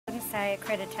say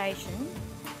accreditation.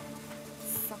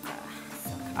 Soccer.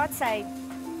 I'd say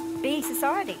B,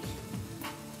 society.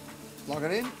 Lock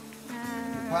it in. You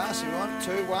pass, you want?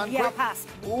 2, 1, yeah, quick. I'll pass.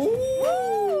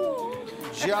 Ooh!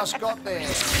 Just got there.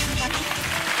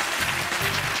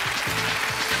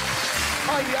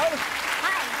 Hi, Yo.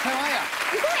 Hi. How are you?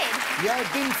 I'm Yo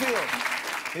good. Binfield.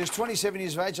 He's 27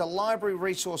 years of age, a library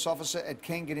resource officer at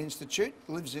Kangan Institute,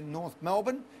 lives in North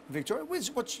Melbourne, Victoria.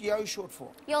 What's Yo short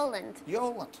for? Yoland.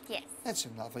 Yoland. Yes. That's a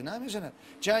lovely name, isn't it?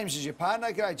 James is your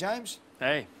partner. G'day, James.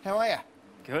 Hey. How are you?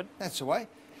 Good. That's the way.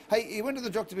 Hey, you went to the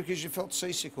doctor because you felt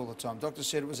seasick all the time. Doctor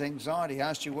said it was anxiety.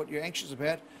 Asked you what you're anxious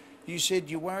about. You said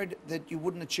you're worried that you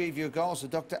wouldn't achieve your goals. The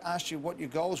doctor asked you what your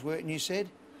goals were, and you said?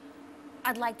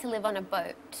 I'd like to live on a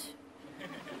boat.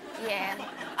 Yeah.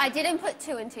 I didn't put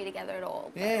 2 and 2 together at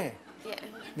all. Yeah. Yeah.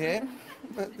 Yeah?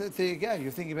 But there you go.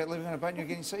 You're thinking about living on a boat and you're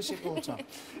getting seasick all the time.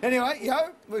 Anyway, Yo,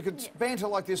 we could banter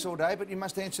like this all day, but you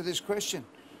must answer this question.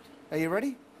 Are you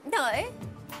ready? No.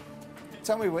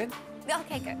 Tell me when.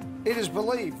 Okay, go. It is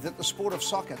believed that the sport of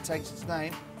soccer takes its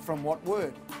name from what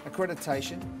word?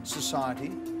 Accreditation,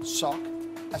 society, soc,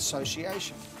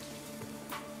 association.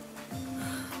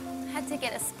 Had to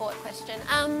get a sport question.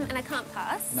 And I can't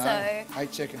pass, No, so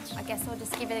 8 seconds. I guess I'll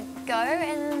just give it a go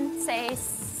and say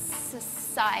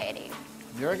society.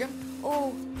 You reckon?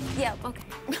 Oh, yeah, okay.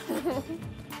 No,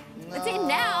 It's in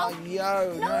now.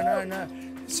 Yo, no.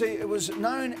 See, it was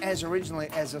known as originally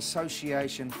as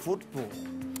association football.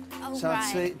 Oh, So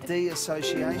right. it's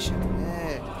de-association,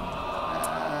 yeah.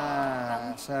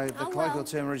 So the colloquial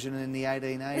term originated in the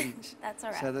 1880s. That's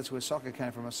all right. So that's where soccer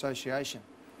came from, association.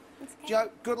 That's okay. Joe,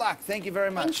 good luck. Thank you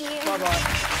very much. Thank you. Bye-bye.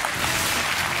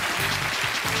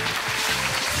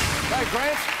 Hey,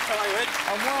 Grant. How are you, Ed?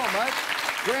 I'm well, mate.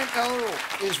 Grant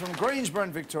Elrell is from Greensboro,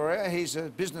 Victoria. He's a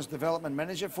business development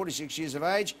manager, 46 years of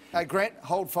age. Hey, Grant,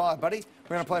 hold fire, buddy.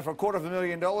 We're going to play for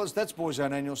 $250,000. That's Boys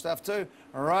Own annual stuff too.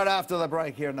 Right after the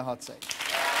break here in the hot seat.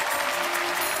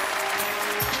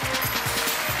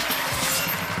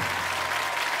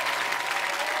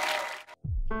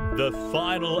 The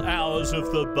final hours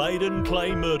of the Baden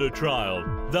Clay murder trial.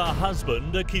 The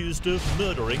husband accused of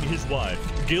murdering his wife.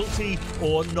 Guilty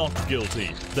or not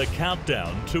guilty? The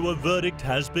countdown to a verdict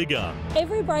has begun.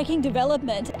 Every breaking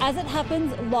development as it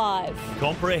happens live.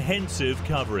 Comprehensive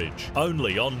coverage.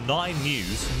 Only on 9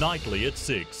 News, nightly at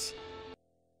 6.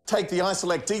 Take the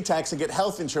iSelect D-Tax and get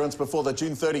health insurance before the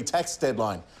June 30 tax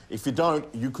deadline. If you don't,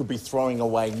 you could be throwing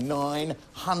away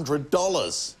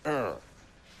 $900.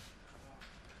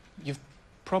 You've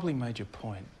probably made your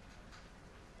point.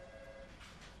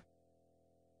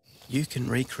 You can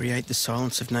recreate the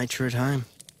silence of nature at home.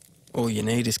 All you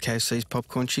need is KFC's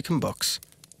popcorn chicken box.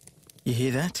 You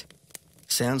hear that?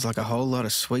 Sounds like a whole lot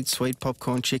of sweet, sweet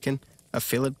popcorn chicken, a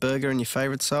fillet burger and your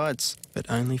favourite sides, but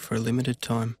only for a limited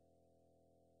time.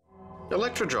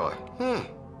 Electro-dry.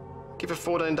 Give a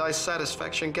 14-day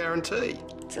satisfaction guarantee.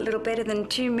 It's a little better than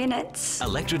 2 minutes.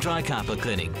 Electro-dry carpet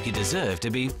cleaning. You deserve to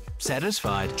be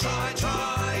satisfied. Try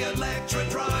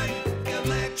Electro-dry.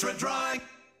 Electro-dry.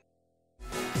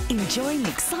 Enjoy an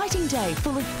exciting day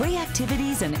full of free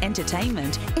activities and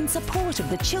entertainment in support of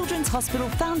the Children's Hospital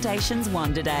Foundation's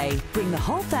Wonder Day. Bring the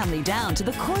whole family down to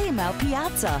the Coyamel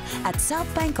Piazza at South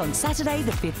Bank on Saturday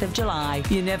the 5th of July.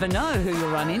 You never know who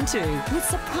you'll run into with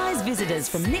surprise visitors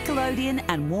from Nickelodeon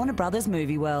and Warner Brothers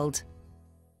Movie World.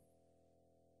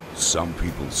 Some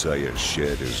people say a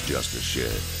shed is just a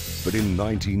shed, but in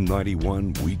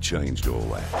 1991 we changed all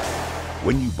that.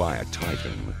 When you buy a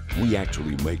Titan, we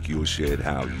actually make your shed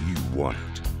how you want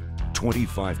it.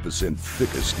 25%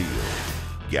 thicker steel,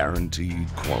 guaranteed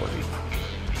quality.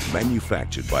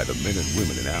 Manufactured by the men and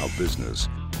women in our business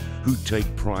who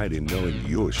take pride in knowing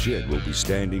your shed will be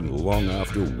standing long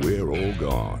after we're all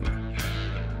gone.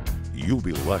 You'll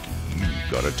be lucky you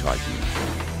got a Titan.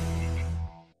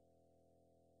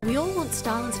 We all want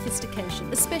style and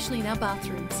sophistication, especially in our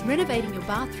bathrooms. Renovating your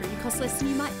bathroom costs less than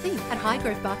you might think. At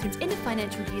Highgrove Bathrooms' end of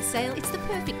financial year sale, it's the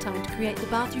perfect time to create the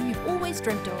bathroom you've always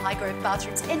dreamt of. Highgrove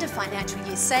Bathrooms' end of financial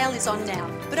year sale is on now,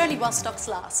 but only while stocks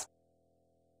last.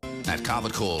 At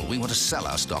Carpet Call, we want to sell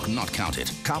our stock, not count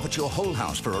it. Carpet your whole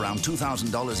house for around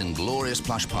 $2,000 in glorious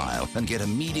plush pile and get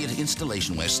immediate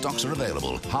installation where stocks are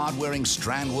available. Hard-wearing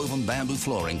strand-woven bamboo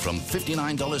flooring from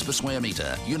 $59 per square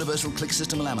metre. Universal click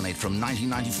system laminate from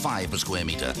 $19.95 per square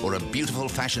metre. Or a beautiful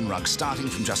fashion rug starting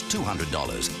from just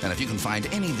 $200. And if you can find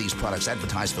any of these products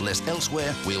advertised for less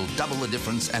elsewhere, we'll double the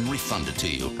difference and refund it to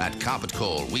you. At Carpet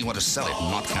Call, we want to sell it,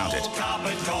 not count it.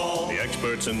 Carpet Call. The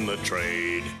experts in the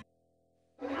trade.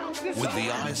 With the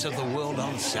eyes of the world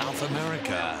on South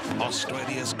America,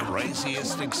 Australia's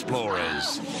craziest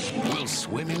explorers will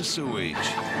swim in sewage,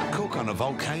 cook on a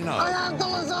volcano,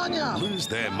 lose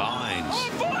their minds,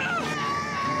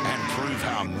 and prove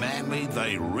how man-made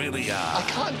they really are. I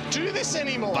can't do this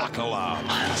anymore. Buckle up.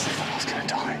 I honestly thought I was going to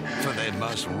die. For their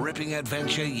most ripping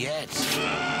adventure yet.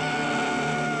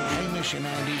 Hamish and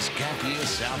Andy's Gap Year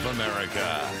South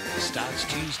America starts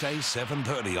Tuesday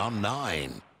 7:30 on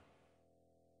 9.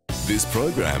 This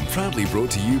program proudly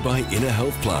brought to you by Inner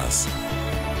Health Plus.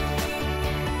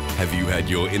 Have you had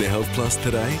your Inner Health Plus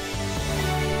today?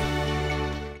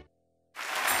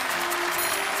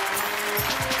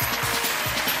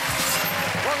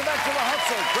 Welcome back to the Hot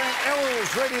Seat. Grant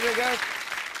Eller's ready to go.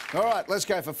 All right, let's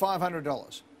go for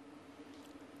 $500.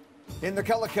 In the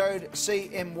colour code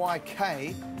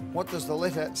CMYK, what does the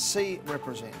letter C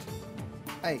represent?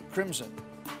 A, crimson.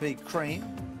 B, cream.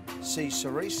 C,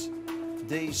 cerise.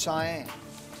 D, cyan.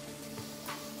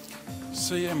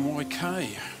 CMYK.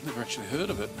 Never actually heard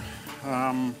of it.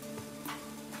 I'm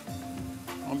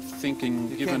thinking,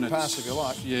 you given can it's... pass if you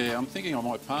like. Yeah, I'm thinking I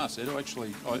might pass it.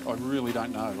 Actually, I really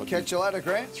don't know. Catch you later,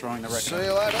 Grant. Throwing the record. See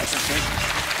you later.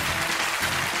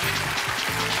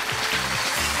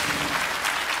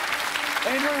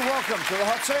 Andrew, welcome to the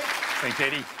Hot Seat. Thanks,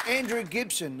 Eddie. Andrew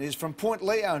Gibson is from Point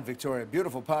Leo in Victoria,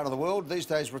 beautiful part of the world. These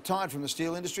days retired from the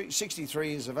steel industry,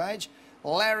 63 years of age.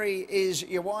 Larry is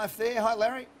your wife there. Hi,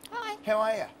 Larry. Hi. How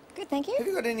are you? Good, thank you. Have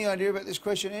you got any idea about this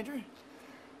question, Andrew?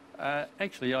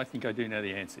 Actually, I think I do know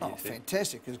the answer. Oh,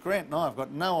 fantastic, because Grant and I have got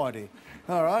no idea.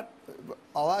 All right,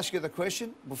 I'll ask you the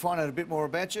question. We'll find out a bit more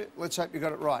about you. Let's hope you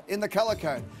got it right. In the colour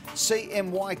code,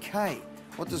 CMYK,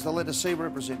 what does the letter C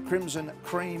represent? Crimson,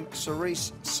 cream,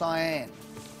 cerise, cyan.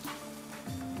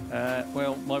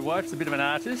 Well, my wife's a bit of an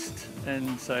artist,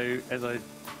 and so, as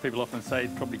people often say,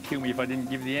 it'd probably kill me if I didn't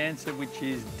give the answer, which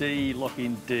is D, lock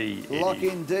in D. Eddie. Lock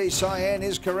in D. Cyan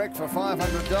is correct for $500.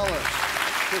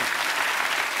 Good.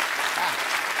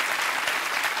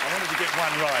 I wanted to get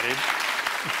one right, Ed.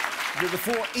 There are the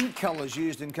four ink colours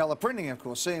used in colour printing, of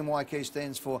course. CMYK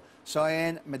stands for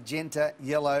cyan, magenta,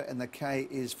 yellow, and the K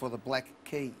is for the black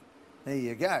key. There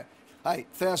you go. Hey,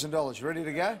 $1,000. You ready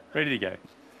to go? Ready to go.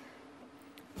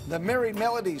 The Merry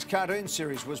Melodies cartoon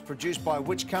series was produced by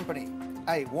which company?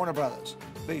 A, Warner Brothers.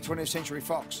 B, 20th Century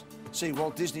Fox. C,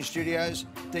 Walt Disney Studios.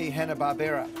 D,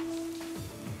 Hanna-Barbera.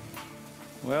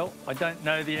 Well, I don't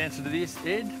know the answer to this,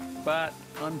 Ed, but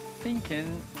I'm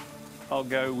thinking I'll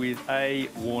go with A,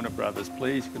 Warner Brothers,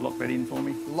 please. Could lock that in for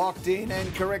me? Locked in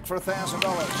and correct for $1,000.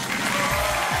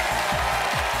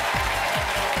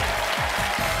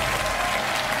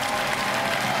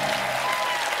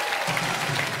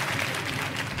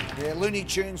 Yeah, Looney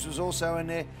Tunes was also in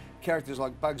there. Characters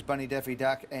like Bugs Bunny, Daffy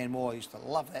Duck, and more. I used to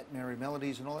love that, Merry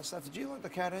Melodies and all that stuff. Did you like the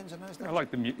cartoons and those stuff? I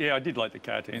like them. Yeah, I did like the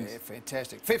cartoons. Yeah,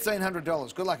 fantastic.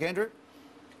 $1,500. Good luck, Andrew.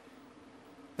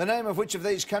 The name of which of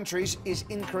these countries is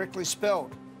incorrectly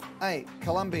spelled? A,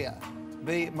 Colombia.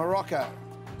 B, Morocco.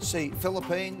 C,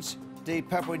 Philippines. D,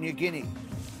 Papua New Guinea.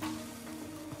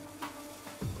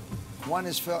 One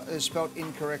is spelled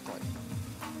incorrectly.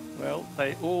 Well,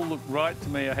 they all look right to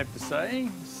me, I have to say.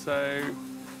 So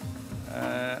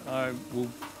I will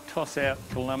toss out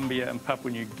Colombia and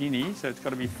Papua New Guinea. So it's got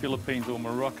to be Philippines or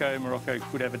Morocco. Morocco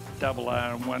could have a double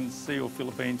R and one C, or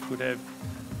Philippines could have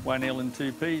one L and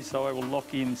two P. So I will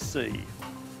lock in C.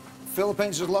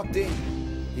 Philippines is locked in.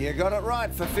 You got it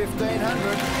right for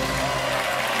 $1,500.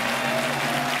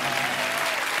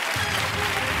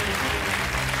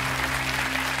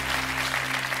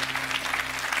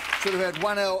 Should have had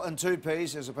one L and two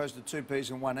Ps as opposed to two Ps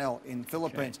and one L in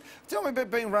Philippines. Okay. Tell me about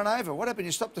being run over. What happened?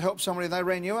 You stopped to help somebody and they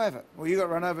ran you over. Well, you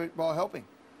got run over while helping.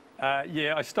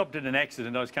 Yeah, I stopped at an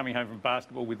accident. I was coming home from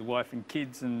basketball with the wife and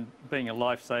kids, and being a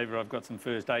lifesaver, I've got some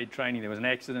first aid training. There was an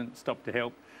accident, stopped to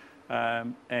help,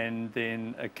 and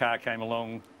then a car came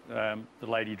along. The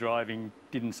lady driving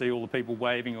didn't see all the people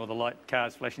waving or the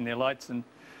cars flashing their lights, and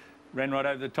ran right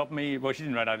over the top of me. Well, she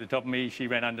didn't run over the top of me. She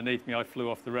ran underneath me. I flew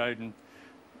off the road, and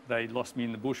they lost me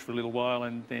in the bush for a little while,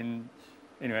 and then,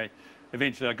 anyway,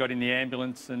 eventually I got in the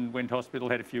ambulance and went to hospital,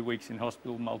 had a few weeks in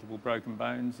hospital, multiple broken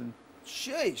bones, and...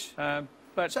 Jeez.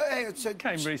 But it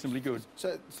came reasonably good.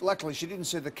 So luckily she didn't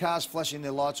see the cars flashing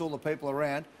their lights, all the people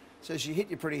around, so she hit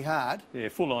you pretty hard. Yeah,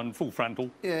 full on, full frontal.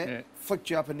 Yeah,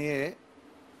 flicked you up in the air.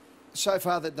 So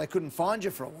far that they couldn't find you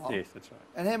for a while. Yes, that's right.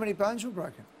 And how many bones were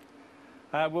broken?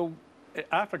 Well,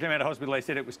 after I came out of hospital, they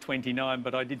said it was 29,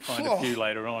 but I did find a few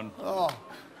later on. Oh.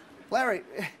 Larry,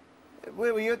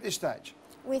 where were you at this stage?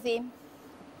 With him.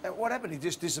 What happened? He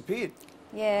just disappeared?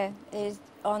 Yeah, it is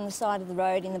on the side of the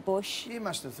road in the bush. You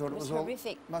must have thought it was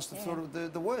horrific. Must have thought it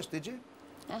was the worst, did you?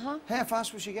 Uh-huh. How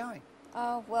fast was she going?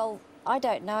 Oh, well, I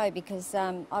don't know because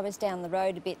I was down the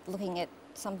road a bit looking at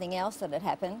something else that had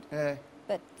happened. Yeah.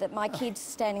 But that my kids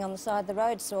standing on the side of the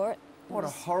road saw it. What a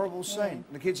horrible scene.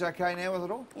 Yeah. The kids okay now with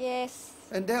it all? Yes.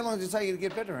 And how long did it take you to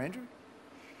get better, Andrew?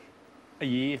 A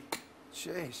year.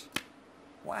 Jeez.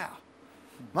 Wow.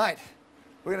 Mate,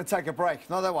 we're going to take a break.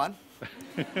 Not that one.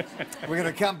 We're going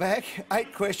to come back.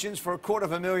 8 questions for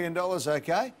 $250,000,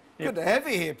 okay? Yep. Good to have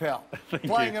you here, pal.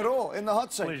 Playing it all in the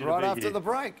hot seat right after the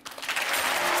break.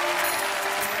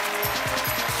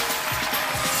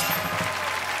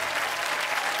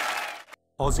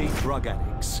 Aussie drug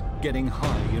addicts getting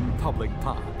high in public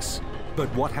parks. But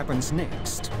what happens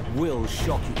next will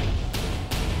shock you.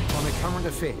 On A Current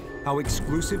Affair, our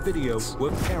exclusive video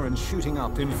were parents shooting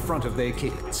up in front of their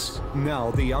kids. Now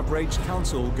the outraged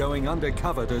council going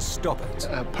undercover to stop it.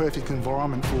 A perfect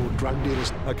environment for drug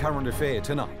dealers. A Current Affair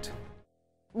tonight.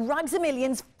 Rugs A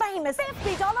Million's famous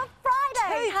 $50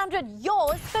 Friday. 200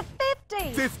 yours for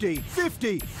 50. 50,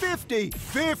 50, 50,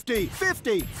 50,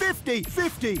 50, 50,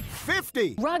 50,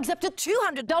 50. Rugs up to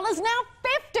 $200 now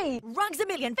 50. Rugs A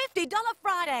Million $50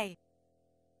 Friday.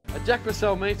 At Jack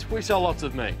Purcell Meats, we sell lots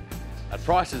of meat at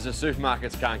prices that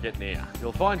supermarkets can't get near.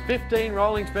 You'll find 15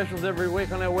 rolling specials every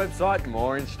week on our website,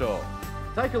 more in store.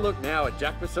 Take a look now at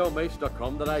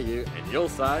jackpurcellmeats.com.au and you'll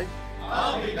say,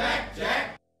 I'll be back,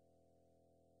 Jack.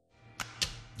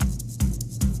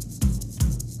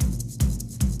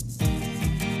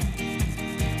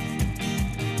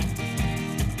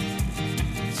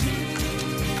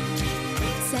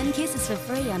 Send kisses for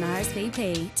free on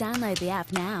RSVP. Download the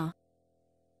app now.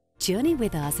 Journey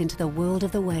with us into the world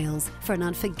of the whales for an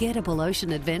unforgettable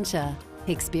ocean adventure.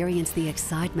 Experience the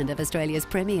excitement of Australia's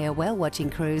premier whale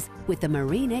watching cruise with the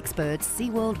marine experts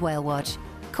SeaWorld Whale Watch.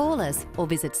 Call us or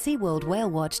visit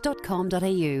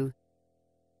seaworldwhalewatch.com.au.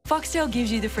 Foxtel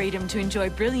gives you the freedom to enjoy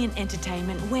brilliant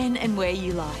entertainment when and where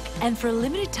you like. And for a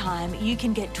limited time, you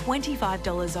can get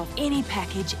 $25 off any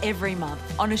package every month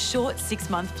on a short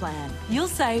 6-month plan. You'll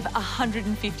save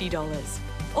 $150.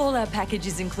 All our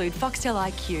packages include Foxtel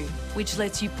IQ, which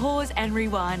lets you pause and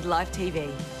rewind live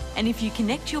TV. And if you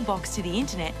connect your box to the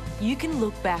internet, you can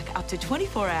look back up to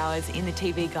 24 hours in the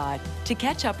TV guide to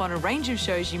catch up on a range of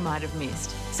shows you might have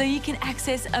missed. So you can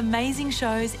access amazing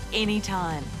shows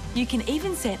anytime. You can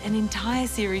even set an entire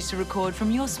series to record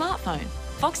from your smartphone.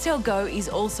 Foxtel Go is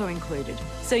also included,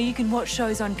 so you can watch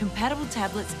shows on compatible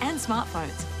tablets and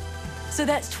smartphones. So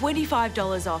that's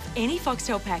 $25 off any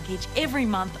Foxtel package every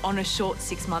month on a short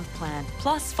 6-month plan,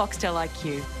 plus Foxtel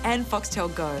IQ and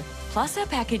Foxtel Go. Plus our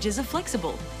packages are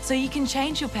flexible, so you can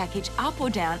change your package up or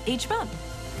down each month.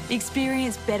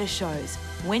 Experience better shows,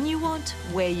 when you want,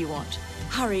 where you want.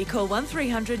 Hurry, call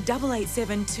 1300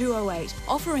 887 208.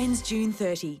 Offer ends June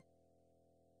 30.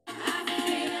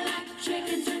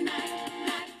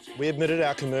 We admitted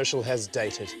our commercial has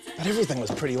dated, but everything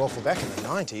was pretty awful back in the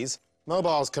 90s.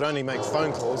 Mobiles could only make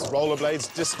phone calls, rollerblades,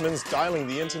 Discmans, dialing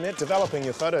the internet, developing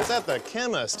your photos at the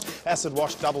chemist. Acid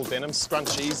wash double denim,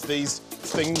 scrunchies, these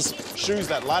things, shoes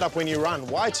that light up when you run,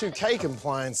 Y2K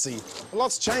compliancy. A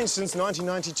lot's changed since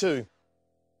 1992.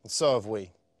 And so have we.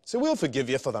 So we'll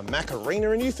forgive you for the Macarena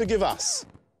and you forgive us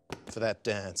for that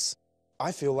dance.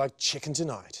 I feel like chicken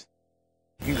tonight.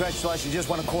 Congratulations, you just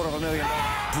won $250,000.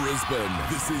 Brisbane,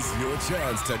 this is your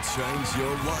chance to change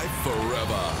your life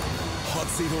forever. Hot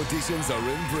Seat auditions are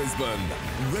in Brisbane.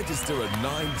 Register at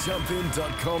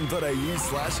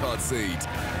 9jumpin.com.au/hotseat.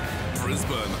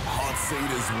 Brisbane, Hot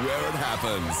Seat is where it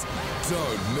happens.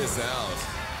 Don't miss out.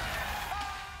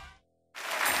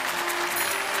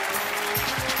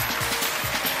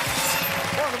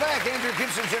 Welcome back. Andrew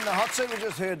Gibson's in the hot seat. We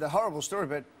just heard the horrible story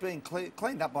about being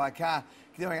cleaned up by a car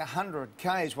doing 100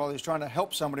 Ks while he was trying to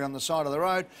help somebody on the side of the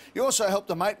road. You also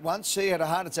helped a mate once. He had a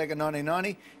heart attack in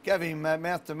 1990. Gave him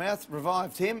mouth-to-mouth,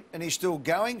 revived him, and he's still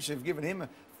going. So you've given him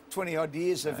 20-odd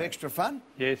years of extra fun.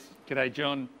 Yes. G'day,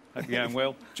 John. Hope you're going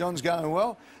well. John's going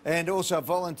well. And also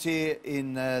volunteer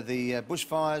in the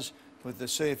bushfires with the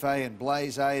CFA and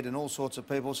Blaze Aid and all sorts of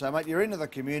people. So, mate, you're into the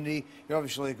community. You're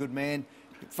obviously a good man.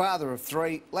 Father of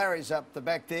 3. Larry's up the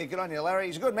back there. Good on you, Larry.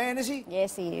 He's a good man, is he?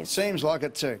 Yes, he is. Seems like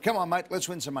it too. Come on, mate, let's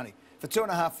win some money. For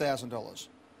 $2,500.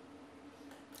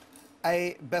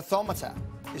 A bathymeter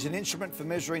is an instrument for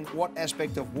measuring what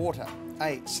aspect of water?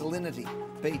 A, salinity.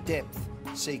 B, depth.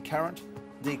 C, current.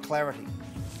 D, clarity.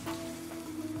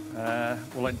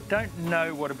 Well, I don't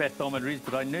know what a bathymeter is,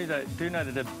 but I do know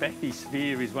that a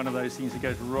bathysphere is one of those things that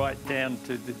goes right down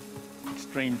to the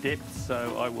extreme depth,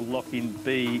 so I will lock in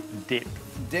B, depth.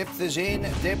 Depth is in.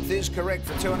 Depth is correct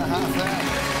for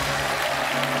 2,500.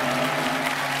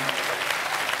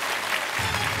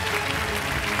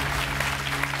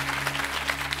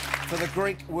 For the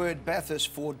Greek word bathos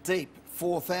for deep,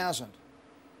 4,000.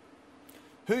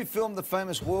 Who filmed the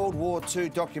famous World War II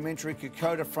documentary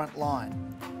Kokoda Frontline?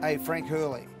 A. Frank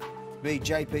Hurley. B.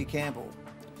 J.P. Campbell.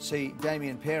 C.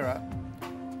 Damien Pera.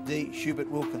 D. Hubert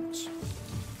Wilkins.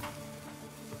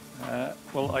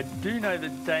 Well, I do know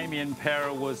that Damien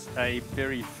Pera was a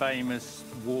very famous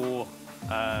war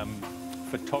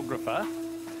photographer,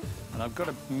 and I've got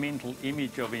a mental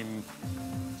image of him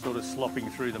sort of slopping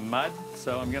through the mud,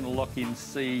 so I'm going to lock in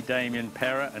C. Damien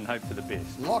Pera and hope for the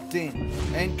best. Locked in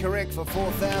and correct for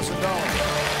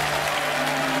 $4,000.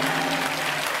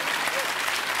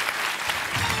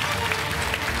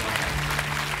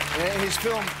 His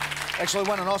film actually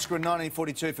won an Oscar in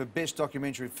 1942 for Best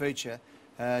Documentary Feature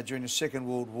during the Second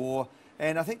World War.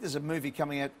 And I think there's a movie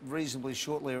coming out reasonably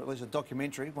shortly, or at least a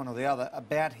documentary, one or the other,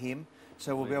 about him.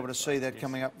 So we'll be able to see that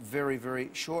coming up very, very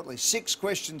shortly. 6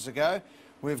 questions to go.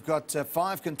 We've got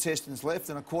 5 contestants left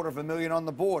and $250,000 on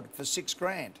the board for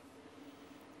 $6,000.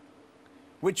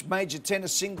 Which major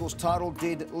tennis singles title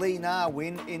did Lee Na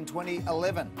win in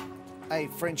 2011? A.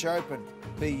 French Open.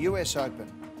 B. US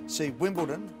Open. C.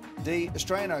 Wimbledon. D.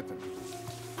 Australian Open.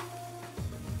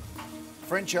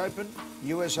 French Open,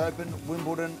 US Open,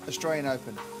 Wimbledon, Australian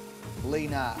Open. Lee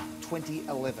Na,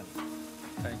 2011.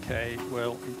 Okay,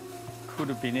 well, it could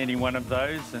have been any one of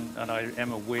those, and I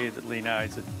am aware that Lee Na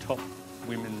is a top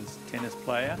women's tennis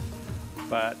player,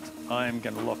 but I am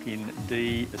going to lock in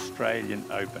D, Australian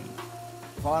Open.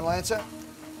 Final answer?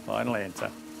 Final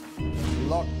answer.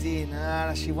 Locked in.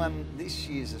 She won this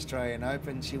year's Australian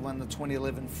Open. She won the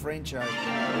 2011 French Open.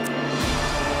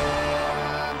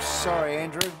 I'm sorry,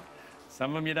 Andrew.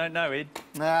 Some of them you don't know, Ed.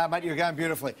 Nah, mate, you're going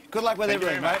beautifully. Good luck with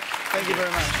everything, mate. Thank you very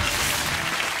much.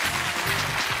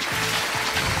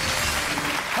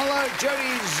 Hello,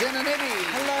 Jodie Zananetti.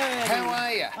 Hello, Eddie. How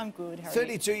are you? I'm good. How are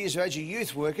you? 32 years of age, a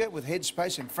youth worker with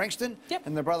Headspace in Frankston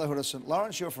and the Brotherhood of St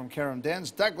Lawrence. You're from Carrum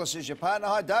Downs. Douglas is your partner.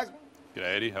 Hi, Doug.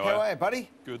 G'day, Eddie. How are you, buddy?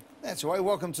 Good. That's all right.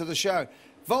 Welcome to the show.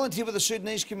 Volunteer with the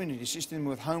Sudanese community, assisting them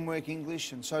with homework,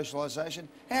 English and socialisation.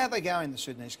 How are they going, the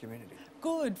Sudanese community?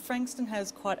 Good. Frankston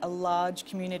has quite a large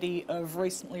community of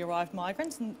recently arrived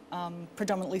migrants, and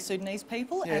predominantly Sudanese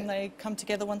people, and they come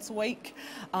together once a week,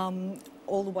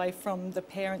 all the way from the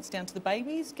parents down to the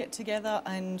babies, get together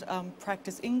and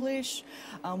practice English,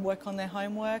 work on their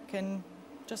homework and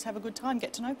just have a good time,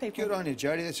 get to know people. Good on you,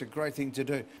 Jodie. That's a great thing to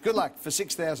do. Good luck for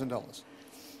 $6,000.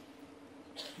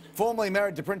 Formerly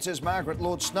married to Princess Margaret,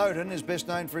 Lord Snowdon is best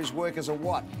known for his work as a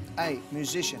what? A.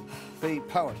 Musician. B.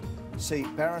 Poet. C.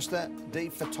 Barrister. D.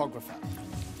 Photographer.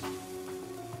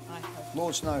 I have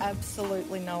Lord Snowdon.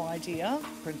 Absolutely no idea.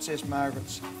 Princess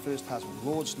Margaret's first husband,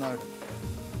 Lord Snowdon.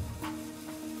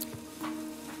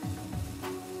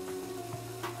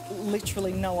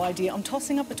 Literally no idea. I'm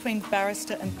tossing up between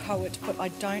barrister and poet, but I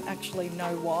don't actually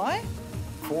know why.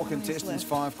 4 contestants,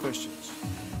 5 questions.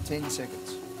 10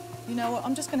 seconds. You know what,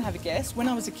 I'm just going to have a guess. When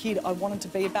I was a kid, I wanted to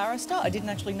be a barrister. I didn't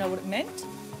actually know what it meant,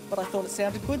 but I thought it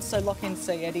sounded good, so lock in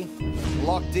C, Eddie.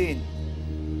 Locked in.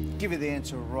 Give you the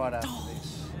answer right after this.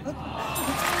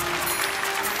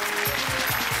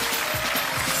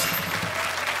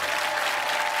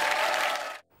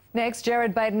 Next,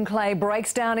 Jared Baden-Clay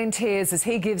breaks down in tears as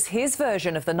he gives his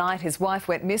version of the night his wife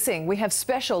went missing. We have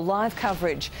special live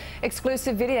coverage,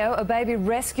 exclusive video, a baby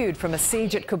rescued from a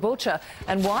siege at Caboolture,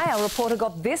 and why our reporter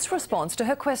got this response to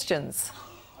her questions.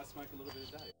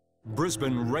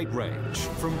 Brisbane Rate Rage,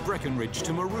 from Breckenridge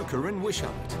to Maruka and Wishart.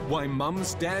 Why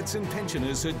mums, dads and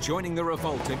pensioners are joining the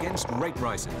revolt against rate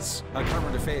rises. A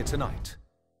current affair tonight.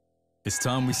 It's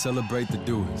time we celebrate the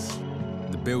doers.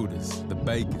 The builders, the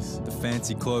bakers, the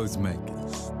fancy clothes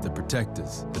makers, the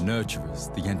protectors, the nurturers,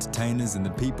 the entertainers and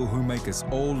the people who make us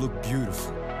all look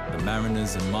beautiful. The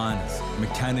mariners and miners,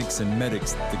 mechanics and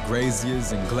medics, the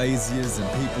graziers and glaziers and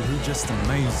people who just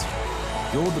amaze you.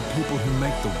 You're the people who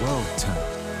make the world turn.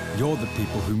 You're the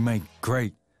people who make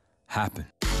great happen.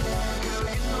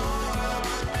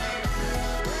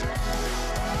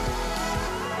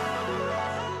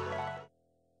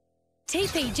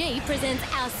 TPG presents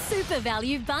our Super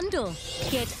Value Bundle.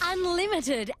 Get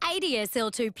unlimited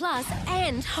ADSL2 Plus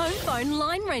and home phone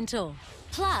line rental.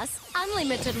 Plus,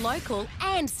 unlimited local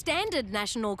and standard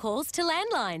national calls to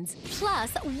landlines.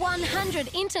 Plus, 100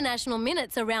 international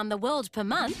minutes around the world per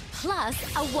month. Plus,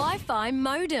 a Wi-Fi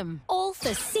modem. All for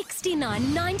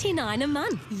 $69.99 a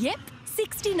month. Yep,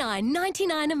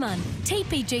 $69.99 a month.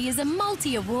 TPG is a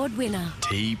multi-award winner.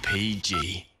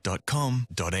 tpg.com.au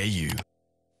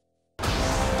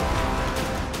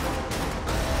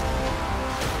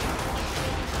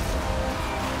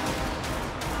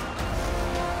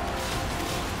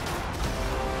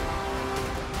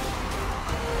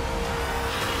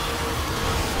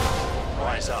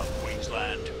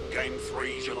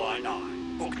July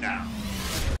 9. Book now.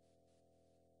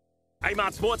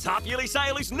 Amart Sports half-yearly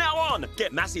sale is now on.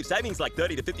 Get massive savings like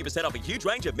 30 to 50% off a huge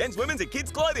range of men's, women's and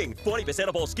kids' clothing. 40%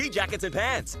 off all ski jackets and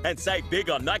pants. And save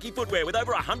big on Nike footwear with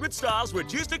over 100 styles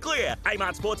reduced to clear.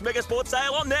 Amart Sports Mega Sports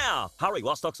sale on now. Hurry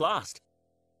while stocks last.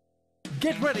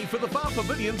 Get ready for the Far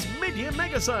Pavilion's mid-year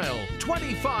mega sale.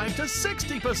 25 to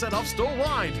 60% off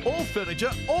store-wide. All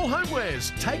furniture, all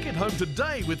homewares. Take it home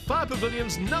today with Far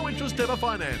Pavilion's no-interest ever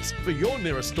finance. For your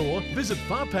nearest store, visit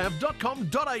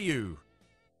farpav.com.au.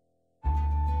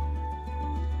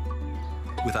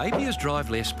 With Appia's Drive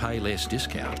Less, Pay Less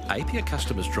discount, Appia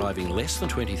customers driving less than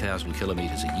 20,000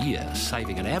 kilometres a year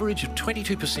saving an average of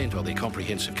 22% on their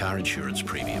comprehensive car insurance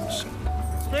premiums.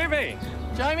 Stevie!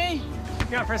 Jamie!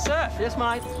 Going for a surf? Yes,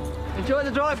 mate. Enjoy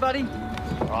the drive, buddy.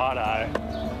 Righto.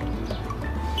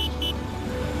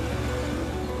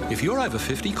 If you're over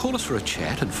 50, call us for a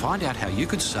chat and find out how you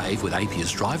could save with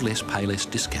Appia's Drive Less, Pay Less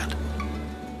discount.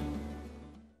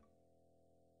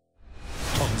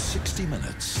 On 60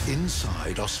 Minutes,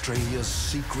 inside Australia's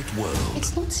secret world.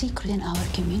 It's not secret in our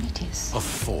communities. Of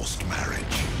forced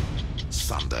marriage.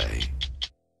 Sunday.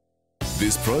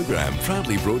 This program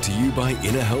proudly brought to you by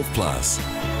Inner Health Plus.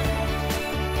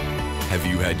 Have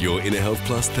you had your Inner Health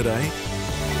Plus today?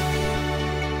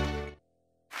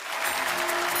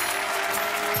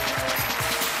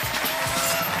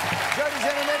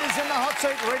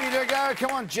 Ready to go.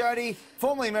 Come on, Jody.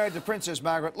 Formerly married to Princess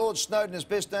Margaret, Lord Snowdon is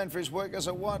best known for his work as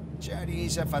a what? Jody,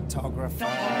 he's a photographer.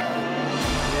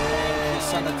 Yeah,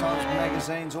 Sunday Times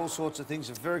magazines, all sorts of things.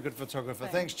 A very good photographer.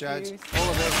 Thanks, Jodes. All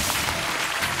of it.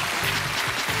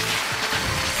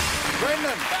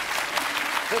 Brendan,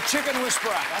 the chicken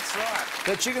whisperer. That's right.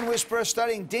 The chicken whisperer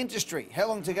studying dentistry. How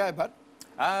long to go, bud?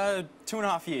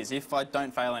 2.5 years, if I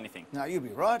don't fail anything. No, you'll be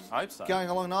right. I hope so. Going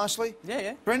along nicely?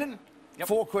 Yeah. Brendan? Yep.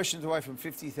 4 questions away from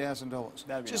 $50,000.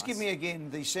 That'd be Just nice. give me again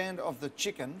the sound of the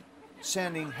chicken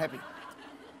sounding happy.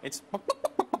 It's...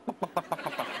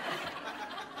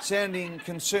 sounding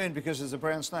concerned because there's a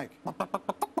brown snake.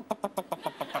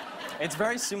 It's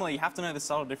very similar. You have to know the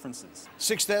subtle differences.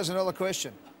 $6,000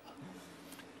 question.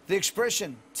 The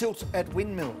expression tilt at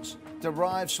windmills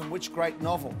derives from which great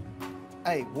novel?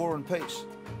 A. War and Peace.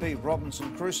 B.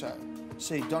 Robinson Crusoe.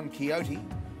 C. Don Quixote.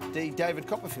 D. David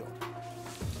Copperfield.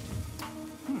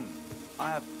 I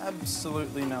have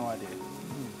absolutely no idea.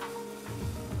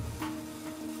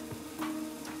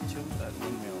 Tilt at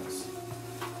windmills.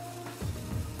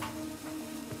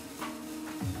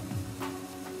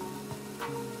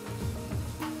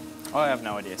 I have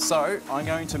no idea. So, I'm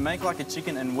going to make like a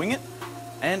chicken and wing it,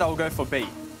 and I'll go for B.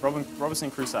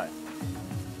 Robinson Crusoe.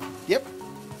 Yep.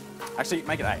 Actually,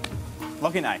 make it A.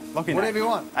 Lock in A. Lock in Whatever A. you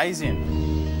want. A's in.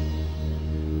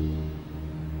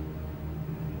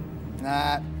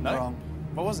 Nah, no? Wrong.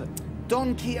 What was it?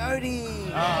 Don Quixote.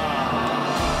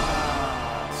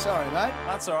 Sorry, mate.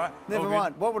 That's all right. Never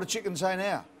mind. What would a chicken say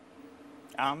now?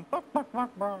 Thanks,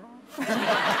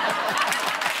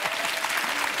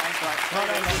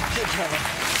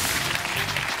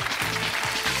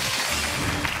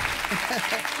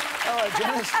 Hello,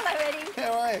 Janice. Hello, Eddie.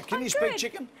 How are you? Can you speak good.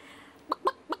 chicken?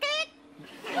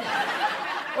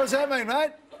 What does that mean,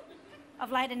 mate?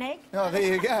 I've laid an egg. Oh, there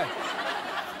you go.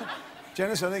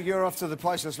 Janice, I think you're off to the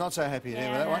place that's not so happy there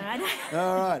with that one. I know.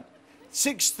 All right.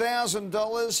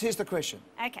 $6,000. Here's the question.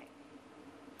 Okay.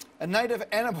 A native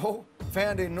animal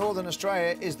found in northern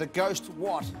Australia is the ghost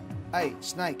what? A.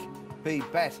 Snake. B.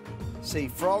 Bat. C.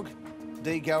 Frog.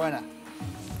 D. Goanna.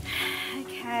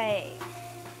 Okay.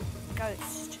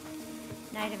 Ghost.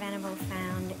 Native animal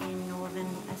found in northern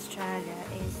Australia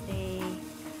is the...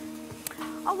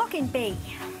 I'll lock in B.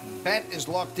 Bat is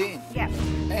locked in. Yep.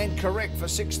 And correct for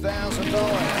 $6,000.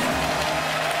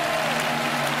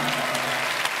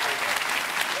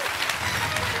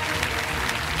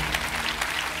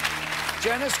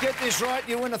 Janice, get this right,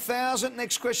 you win 1,000.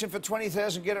 Next question for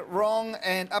 20,000, get it wrong,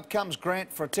 and up comes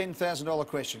Grant for a $10,000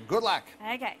 question. Good luck.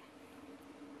 Okay.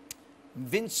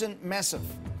 Vincent Massif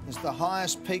is the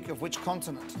highest peak of which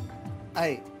continent?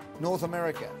 A. North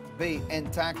America. B.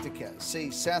 Antarctica. C.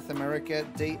 South America.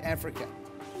 D. Africa.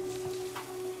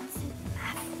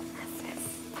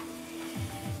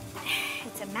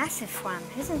 It's a massive one,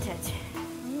 isn't it?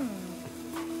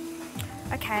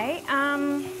 Okay,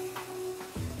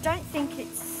 don't think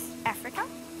it's Africa.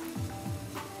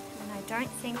 And I don't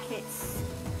think it's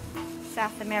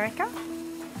South America.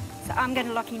 So I'm going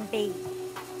to lock in B.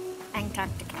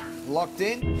 Antarctica. Locked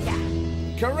in?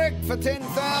 Yeah. Correct for $10,000.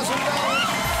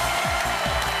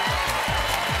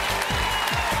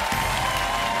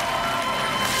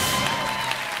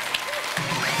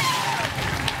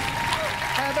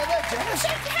 How about that, Janice?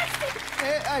 Fantastic!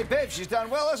 Yeah, hey, Bev, she's done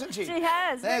well, hasn't she? She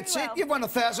has. That's very it. well. You've won $1,000,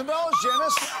 Janice.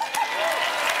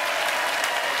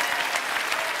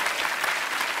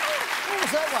 What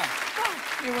was that one?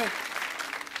 You went...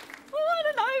 Well, I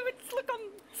don't know. Look,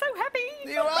 I'm so happy.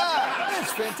 You are.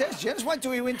 That's fantastic, Janice. Wait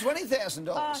till we win $20,000.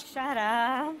 Oh, shut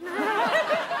up.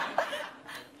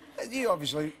 You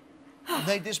obviously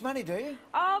need this money, do you?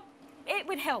 It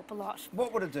would help a lot.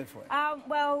 What would it do for you?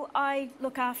 Well, I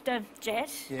look after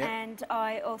Jet, Yeah. and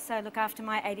I also look after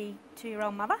my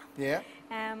 82-year-old mother. Yeah.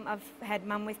 I've had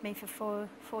Mum with me for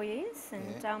four years,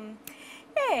 and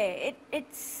Yeah.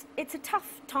 it's a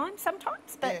tough time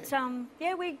sometimes, but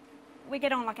yeah, we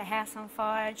get on like a house on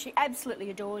fire. She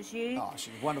absolutely adores you. Oh,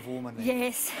 she's a wonderful woman. Then.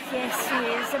 Yes, yes, she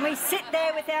is. And we sit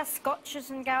there with our scotches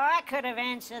and go, I could have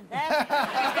answered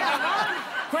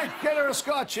that. Quick, get her a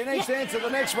scotch. She needs to answer the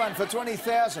next one for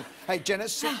 $20,000. Hey,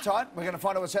 Janice, sit tight. We're going to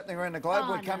find out what's happening around the globe.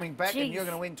 Oh, We're coming back, geez. and you're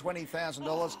going to win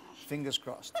 $20,000. Fingers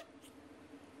crossed.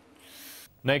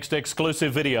 Next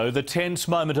exclusive video, the tense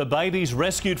moment a baby's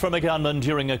rescued from a gunman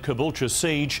during a Caboolture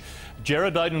siege.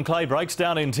 Jared Baden-Clay breaks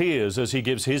down in tears as he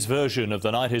gives his version of the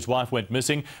night his wife went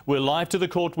missing. We're live to the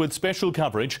court with special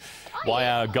coverage. Why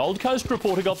our Gold Coast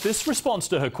reporter got this response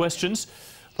to her questions.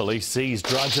 Police seized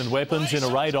drugs and weapons in a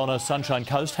raid on a Sunshine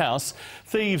Coast house.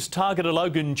 Thieves target a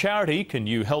Logan charity. Can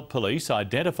you help police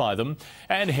identify them?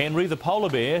 And Henry the polar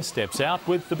bear steps out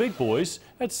with the big boys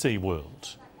at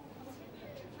SeaWorld.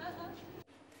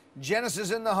 Janice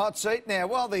is in the hot seat now.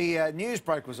 While the news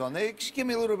break was on there, just give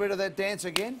me a little bit of that dance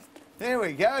again. There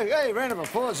we go. Hey, round of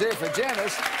applause there for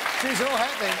Janice. She's all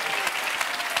happening.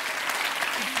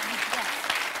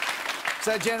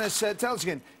 So, Janice, tell us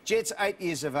again. Jet's 8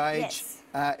 years of age.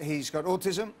 Yes. He's got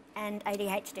autism. And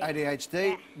ADHD.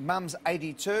 ADHD. Yeah. Mum's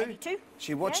 82. 82.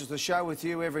 She watches the show with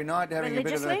you every night, having a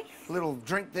bit of a little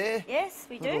drink there. Yes,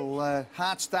 we do. Little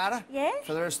heart starter. Yeah.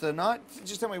 For the rest of the night.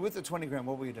 Just tell me, with the 20 grand,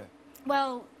 what will you do?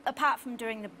 Well, apart from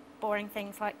doing the boring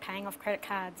things like paying off credit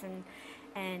cards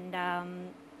and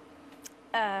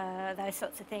those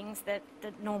sorts of things, the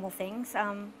normal things,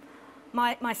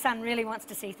 my son really wants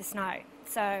to see the snow.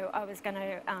 So I was going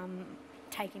to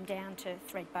take him down to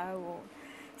Thredbo or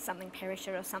something,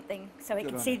 Perisher or something, so he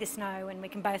can see the snow and we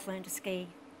can both learn to ski.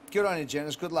 Good on you,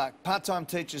 Janice. Good luck. Part-time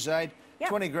teacher's aid, Yep.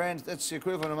 20 grand, that's the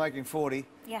equivalent of making 40.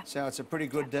 Yeah. So it's a pretty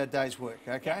good day's work,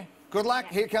 OK? Good luck.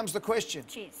 Here comes the question.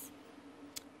 Cheers.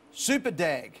 Super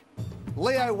Dag,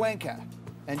 Leo Wanker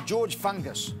and George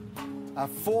Fungus are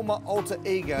former alter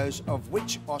egos of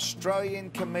which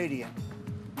Australian comedian?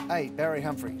 A. Barry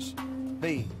Humphries,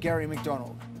 B. Gary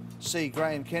McDonald, C.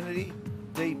 Graham Kennedy,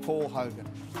 D. Paul Hogan.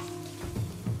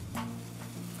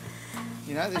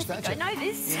 You know this, don't you? I know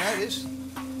this. You know this?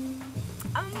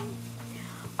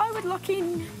 I would lock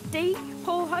in D.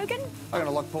 Paul Hogan. I'm going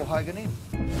to lock Paul Hogan in.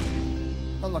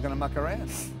 I'm not going to muck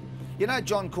around. You know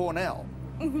John Cornell,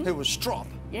 who was Strop?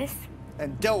 Yes.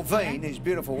 And Delvine, his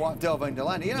beautiful wife, Delvine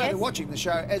Delaney. You know, they're watching the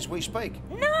show as we speak.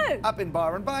 No! Up in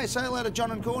Byron Bay. Say hello to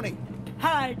John and Corny.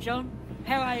 Hello, John.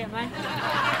 How are you, mate?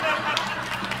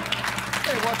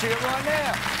 They're watching it right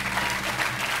now.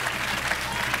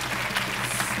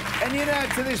 And you know,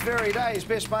 to this very day, his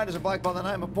best mate is a bloke by the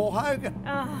name of Paul Hogan.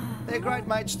 They're great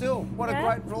mates still. What a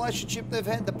great relationship they've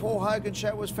had. The Paul Hogan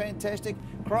show was fantastic.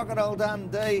 Crocodile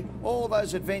Dundee, all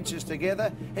those adventures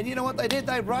together. And you know what they did?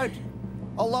 They wrote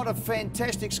a lot of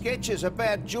fantastic sketches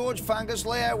about George Fungus,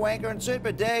 Leo Wanker and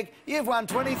Super Dag. You've won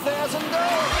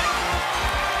 $20,000.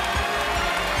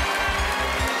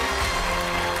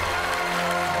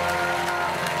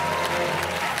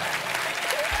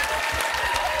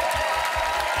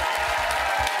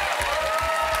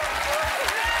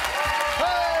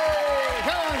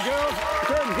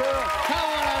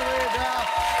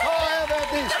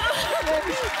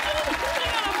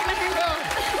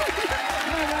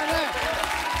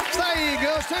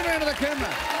 Turn around to the camera.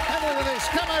 Have a look at this.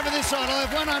 Come over this side. I'll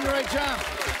have one under each arm.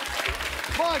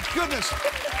 My goodness.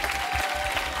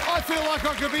 I feel like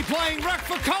I could be playing ruck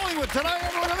for Collingwood today.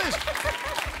 Have a look at this.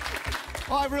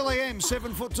 I really am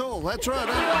 7 foot tall. That's right.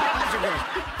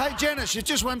 Hey, Janice, you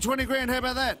just won 20 grand. How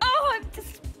about that? Oh,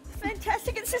 it's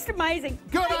fantastic. It's just amazing.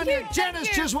 Good on you. Janice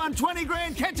just won 20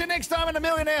 grand. Catch you next time in the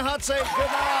Millionaire Hot Seat. Good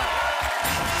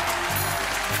night.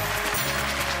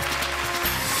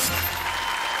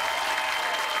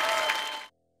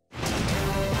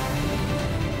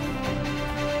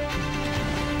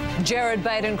 Jared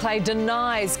Baden-Clay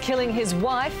denies killing his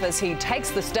wife as he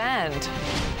takes the stand.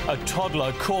 A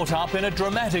toddler caught up in a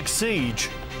dramatic siege.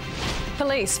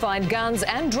 Police find guns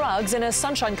and drugs in a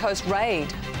Sunshine Coast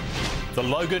raid. The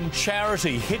Logan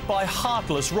charity hit by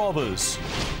heartless robbers.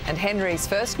 And Henry's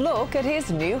first look at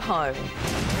his new home.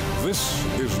 This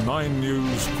is 9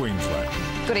 News Queensland.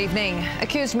 Good evening.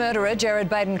 Accused murderer Jared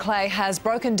Baden-Clay has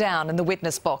broken down in the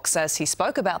witness box as he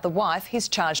spoke about the wife he's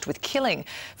charged with killing.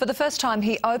 For the first time,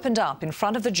 he opened up in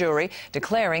front of the jury,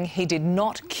 declaring he did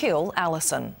not kill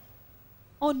Alison.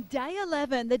 On day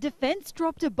 11, the defence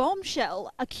dropped a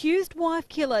bombshell. Accused wife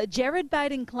killer Jared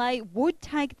Baden-Clay would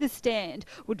take the stand,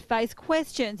 would face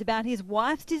questions about his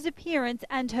wife's disappearance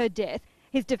and her death.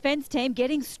 His defence team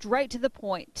getting straight to the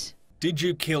point. Did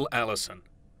you kill Alison?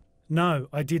 No,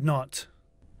 I did not.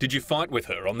 Did you fight with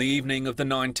her on the evening of the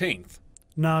 19th?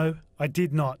 No, I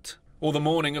did not. Or the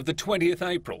morning of the 20th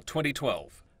April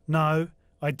 2012? No,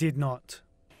 I did not.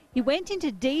 He went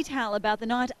into detail about the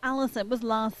night Alison was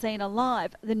last seen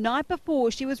alive, the night before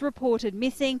she was reported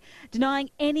missing, denying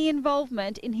any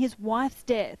involvement in his wife's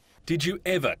death. Did you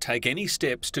ever take any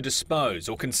steps to dispose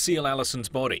or conceal Alison's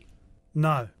body?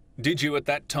 No. Did you at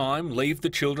that time leave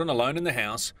the children alone in the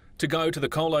house to go to the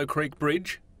Colo Creek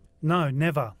Bridge? No,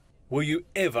 never. Were you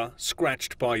ever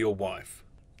scratched by your wife?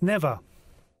 Never.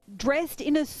 Dressed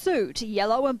in a suit,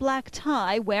 yellow and black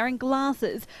tie, wearing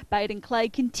glasses, Baden-Clay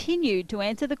continued to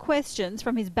answer the questions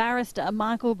from his barrister,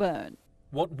 Michael Byrne.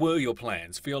 What were your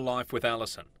plans for your life with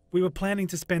Alison? We were planning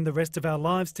to spend the rest of our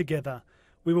lives together.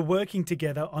 We were working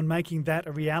together on making that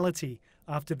a reality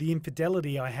after the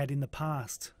infidelity I had in the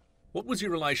past. What was your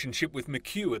relationship with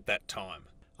McHugh at that time?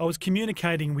 I was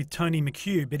communicating with Tony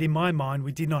McHugh, but in my mind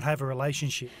we did not have a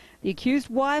relationship. The accused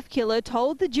wife killer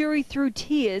told the jury through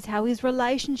tears how his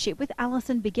relationship with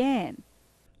Alison began.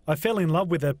 I fell in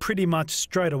love with her pretty much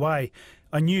straight away.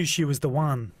 I knew she was the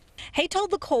one. He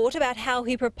told the court about how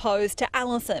he proposed to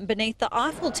Alison beneath the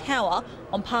Eiffel Tower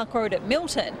on Park Road at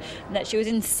Milton, and that she was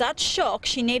in such shock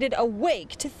she needed a week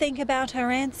to think about her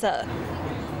answer.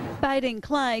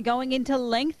 Baden-Clay going into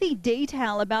lengthy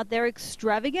detail about their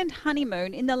extravagant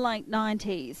honeymoon in the late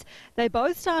 90s. They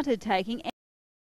both started taking